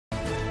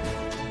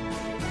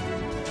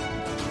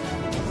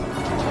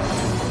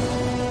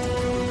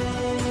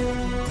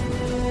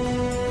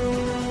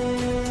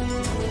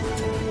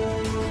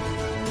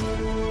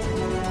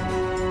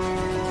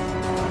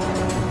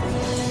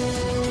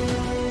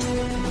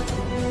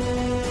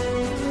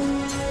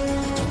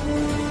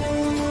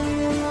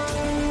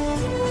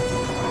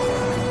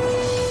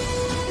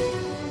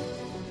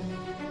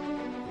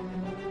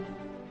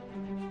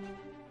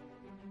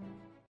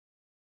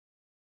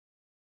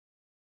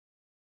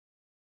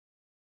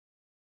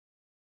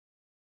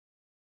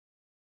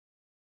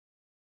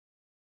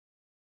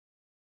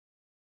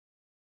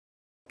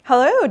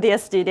Hello, dear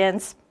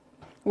students.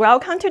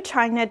 Welcome to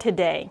China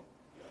Today.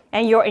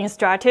 And your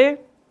instructor,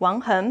 Wang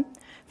Heng,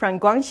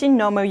 from Guangxi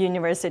Normal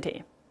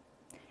University.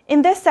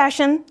 In this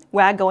session,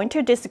 we are going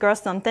to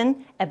discuss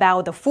something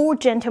about the four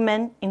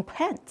gentlemen in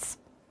plants.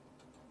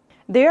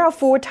 There are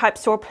four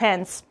types of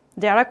plants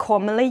that are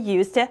commonly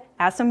used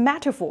as a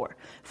metaphor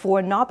for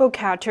a noble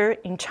character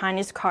in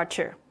Chinese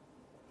culture.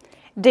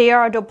 They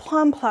are the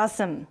plum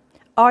blossom,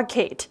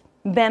 orchid,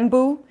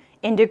 bamboo,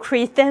 and the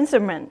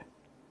chrysanthemum.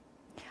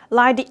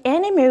 Like the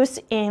animals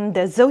in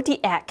the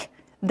zodiac,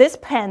 these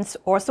plants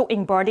also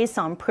embody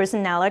some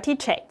personality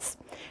traits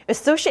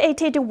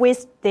associated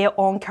with their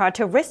own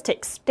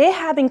characteristics. They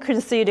have been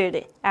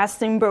considered as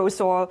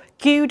symbols of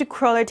good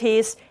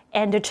qualities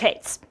and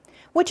traits,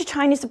 which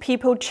Chinese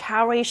people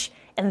cherish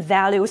and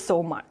value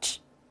so much.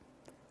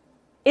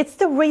 It's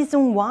the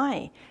reason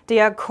why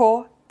they are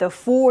called the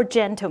Four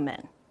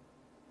Gentlemen.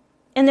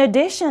 In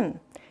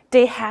addition,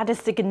 they had a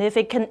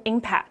significant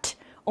impact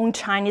on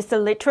Chinese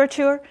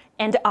literature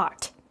and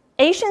art.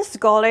 Asian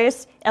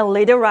scholars and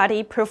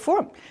literati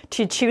perform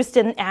to choose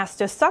them as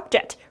the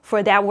subject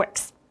for their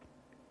works.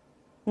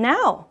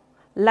 Now,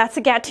 let's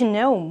get to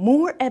know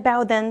more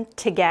about them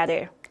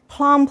together.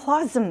 Plum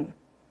blossom,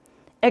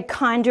 a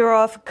kind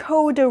of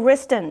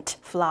cold-resistant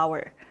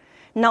flower,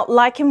 not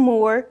like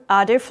more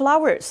other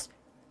flowers.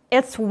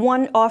 It's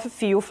one of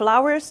few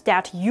flowers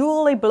that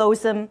usually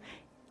blossom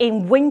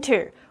in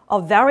winter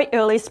or very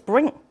early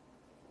spring.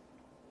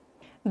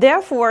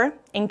 Therefore,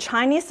 in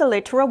Chinese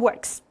literary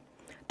works,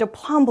 the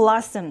plum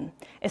blossom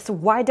is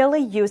widely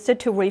used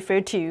to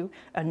refer to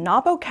a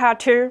noble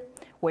character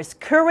with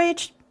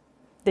courage,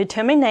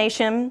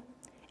 determination,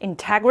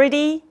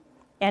 integrity,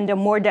 and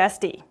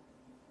modesty.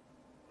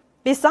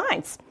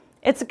 Besides,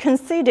 it's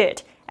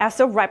considered as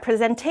a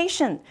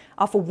representation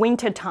of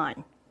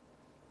wintertime.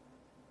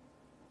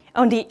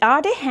 On the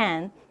other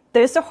hand,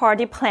 this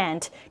hardy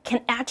plant can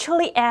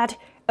actually add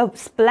a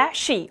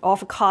splash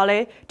of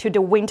color to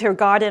the winter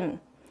garden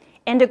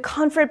and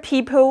comfort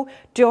people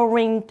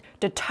during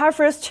the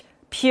toughest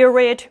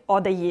period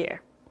of the year.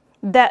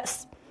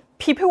 Thus,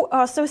 people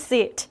also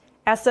see it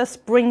as a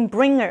spring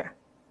bringer.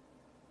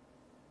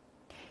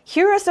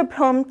 Here is a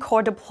poem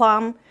called The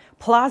Plum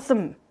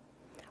Blossom,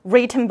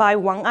 written by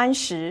Wang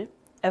Anshi,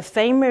 a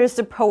famous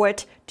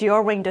poet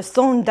during the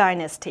Song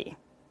Dynasty.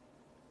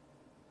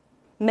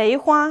 梅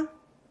花，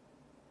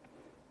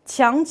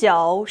墙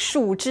角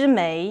数枝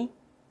梅，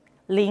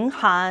凌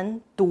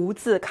寒独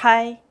自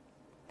开。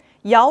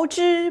遥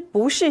知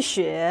不是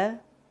雪，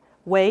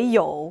唯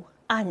有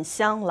暗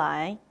香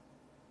来。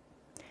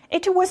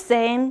It was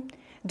saying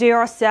there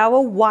are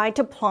several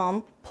white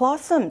plum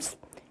blossoms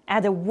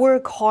at the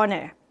world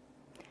corner.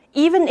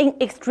 Even in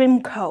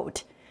extreme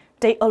cold,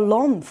 they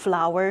alone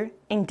flower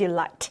in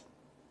delight.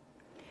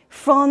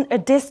 From a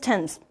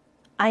distance,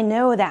 I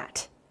know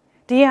that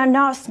they are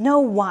not snow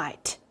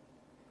white,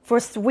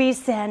 for sweet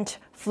scent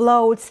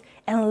floats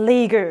and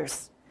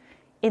lingers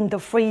in the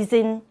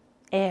freezing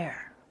air.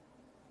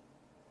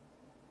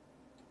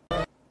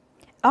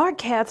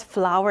 Orchids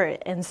flower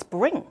in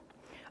spring,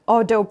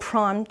 although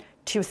prone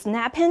to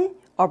snapping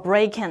or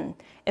breaking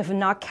if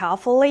not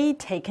carefully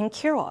taken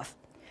care of.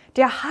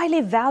 They are highly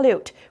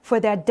valued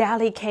for their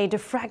delicate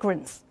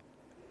fragrance.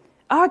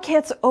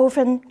 Orchids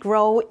often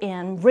grow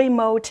in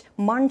remote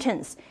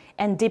mountains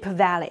and deep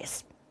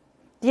valleys.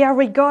 They are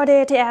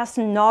regarded as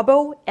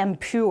noble and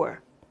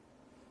pure.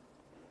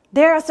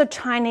 There is a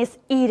Chinese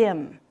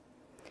idiom,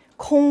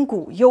 空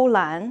谷幽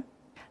兰.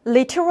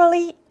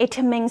 Literally,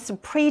 it means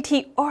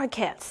pretty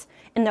orchids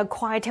in a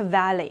quiet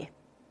valley.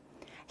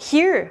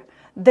 Here,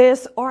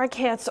 these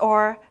orchids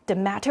are the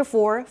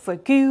metaphor for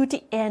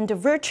good and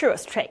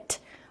virtuous trait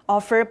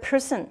of a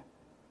person.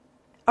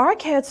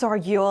 Orchids are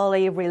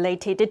usually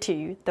related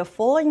to the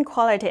following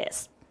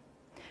qualities: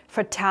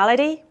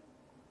 fertility,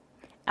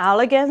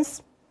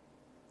 elegance,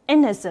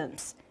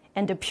 innocence,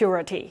 and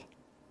purity.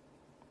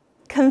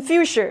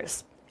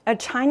 Confucius, a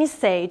Chinese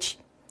sage,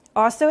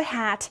 also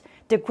had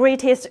the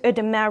greatest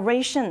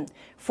admiration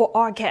for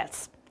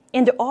orchids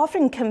and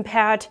often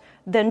compared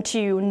them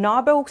to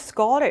noble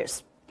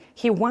scholars.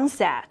 He once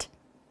said,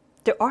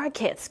 "The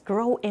orchids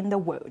grow in the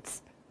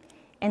woods,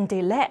 and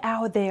they let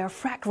out their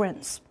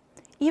fragrance,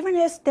 even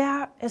as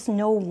there is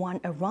no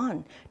one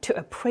around to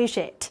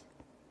appreciate."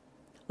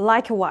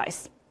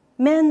 Likewise,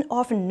 men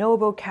of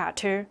noble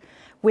character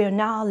will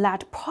not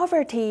let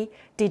poverty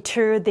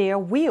deter their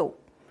will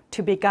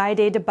to be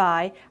guided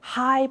by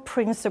high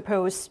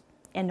principles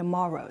and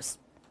morals.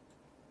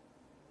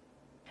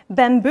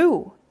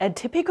 Bamboo, a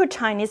typical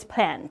Chinese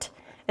plant,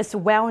 is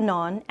well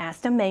known as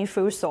the main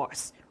food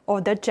source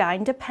of the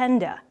giant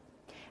panda.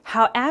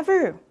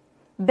 However,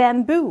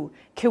 bamboo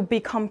could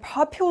become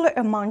popular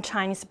among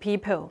Chinese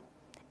people,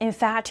 in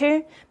fact,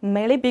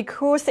 mainly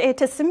because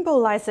it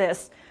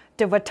symbolizes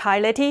the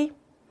vitality,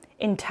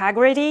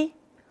 integrity,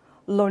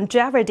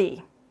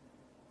 longevity.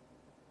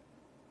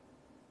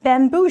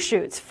 Bamboo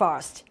shoots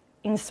first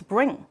in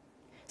spring,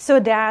 so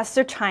that's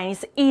the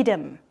Chinese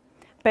idiom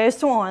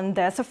based on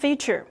this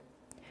feature,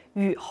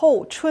 雨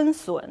后春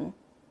笋.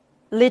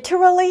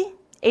 Literally,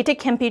 it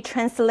can be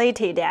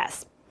translated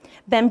as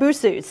bamboo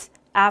suits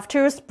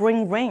after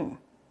spring rain,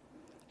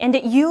 and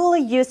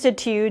usually used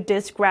to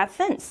describe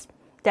things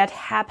that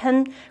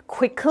happen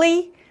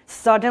quickly,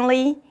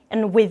 suddenly,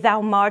 and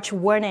without much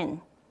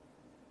warning.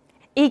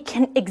 It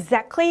can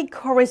exactly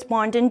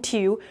correspond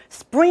to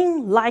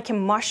spring-like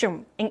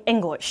mushroom in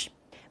English.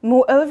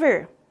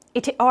 Moreover,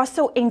 it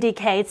also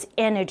indicates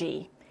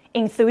energy,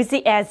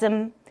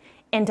 enthusiasm,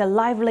 and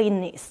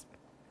liveliness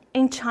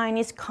in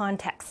Chinese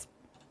context.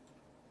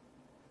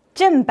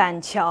 Zheng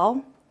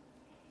Banqiao,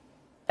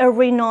 a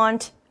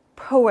renowned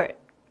poet,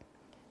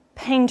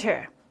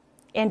 painter,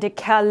 and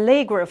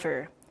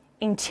calligrapher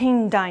in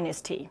Qing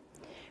Dynasty,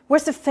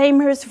 was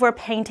famous for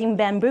painting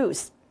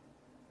bamboos.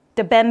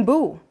 The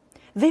bamboo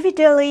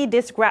vividly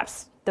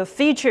describes the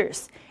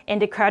features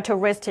and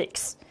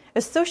characteristics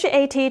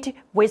associated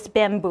with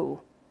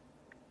bamboo.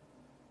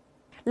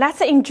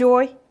 Let's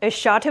enjoy a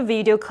short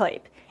video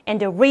clip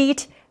and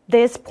read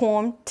this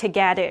poem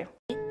together.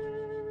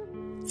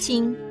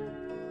 清，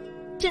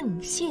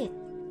郑燮。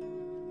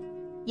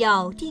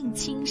咬定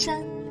青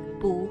山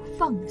不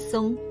放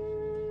松，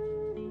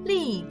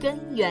立根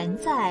原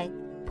在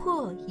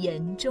破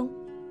岩中。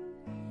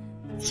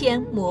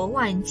千磨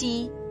万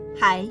击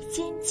还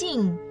坚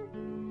劲，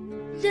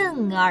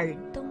任尔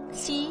东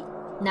西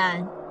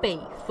南北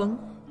风。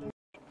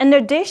In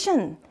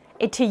addition,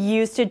 it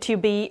used to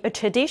be a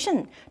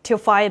tradition to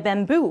fire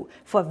bamboo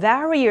for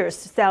various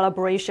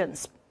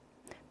celebrations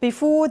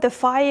before the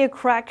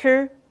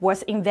firecracker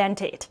was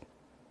invented.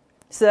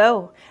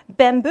 So,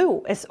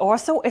 bamboo is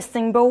also a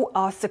symbol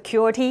of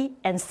security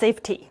and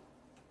safety.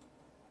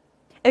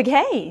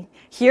 Okay,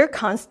 here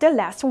comes the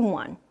last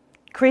one,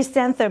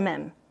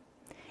 chrysanthemum.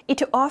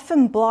 It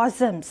often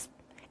blossoms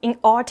in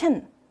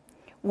autumn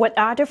when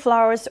other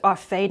flowers are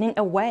fading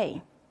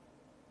away.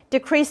 The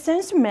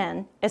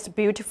chrysanthemum is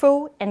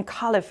beautiful and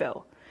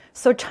colorful,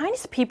 so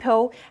Chinese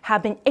people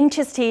have been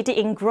interested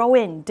in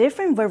growing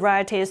different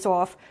varieties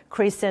of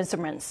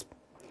chrysanthemums,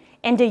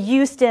 and they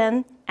use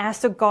them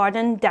as a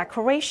garden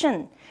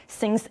decoration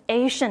since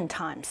ancient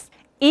times.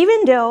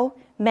 Even though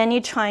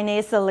many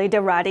Chinese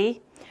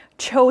literati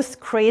chose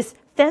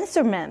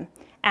chrysanthemum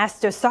as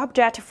the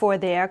subject for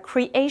their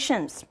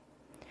creations,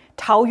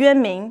 Tao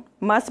Yuanming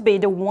must be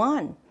the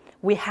one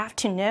we have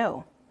to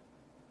know.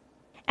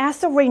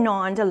 As a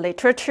renowned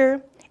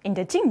literature in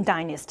the Qing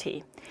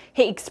Dynasty,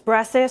 he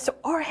expresses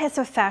all his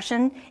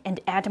affection and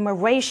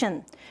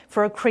admiration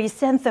for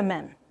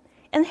chrysanthemum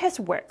in his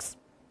works,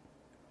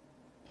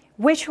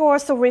 which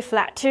also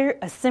reflected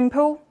a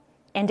simple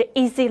and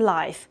easy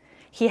life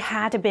he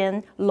had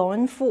been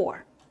longing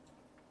for.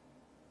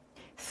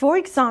 For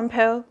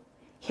example,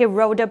 he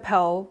wrote a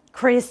poem,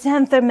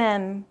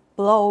 "Chrysanthemum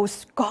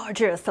blows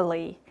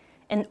gorgeously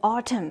in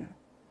autumn.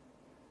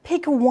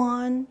 Pick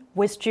one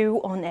with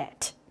dew on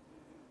it.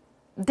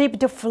 Dip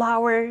the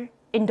flower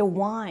in the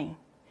wine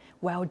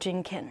while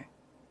drinking,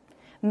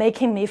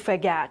 making me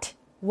forget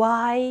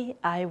why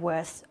I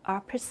was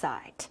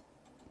opposite."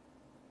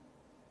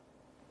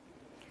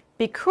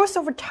 Because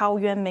of Tao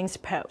Yuanming's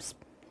poems,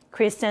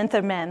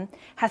 chrysanthemum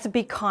has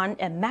become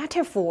a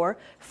metaphor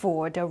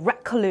for the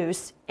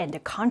recluse and the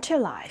country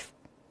life.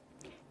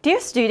 Dear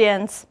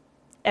students,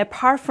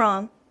 apart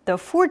from the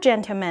four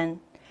gentlemen,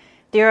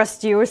 there are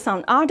still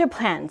some other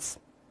plants,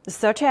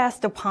 such as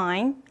the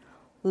pine,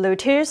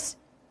 lotus,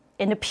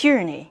 and the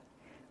peony,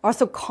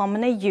 also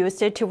commonly used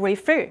to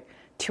refer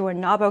to a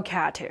noble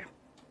character.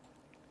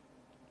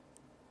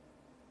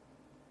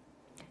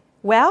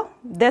 Well,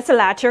 this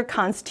lecture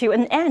comes to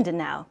an end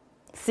now.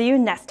 See you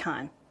next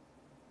time.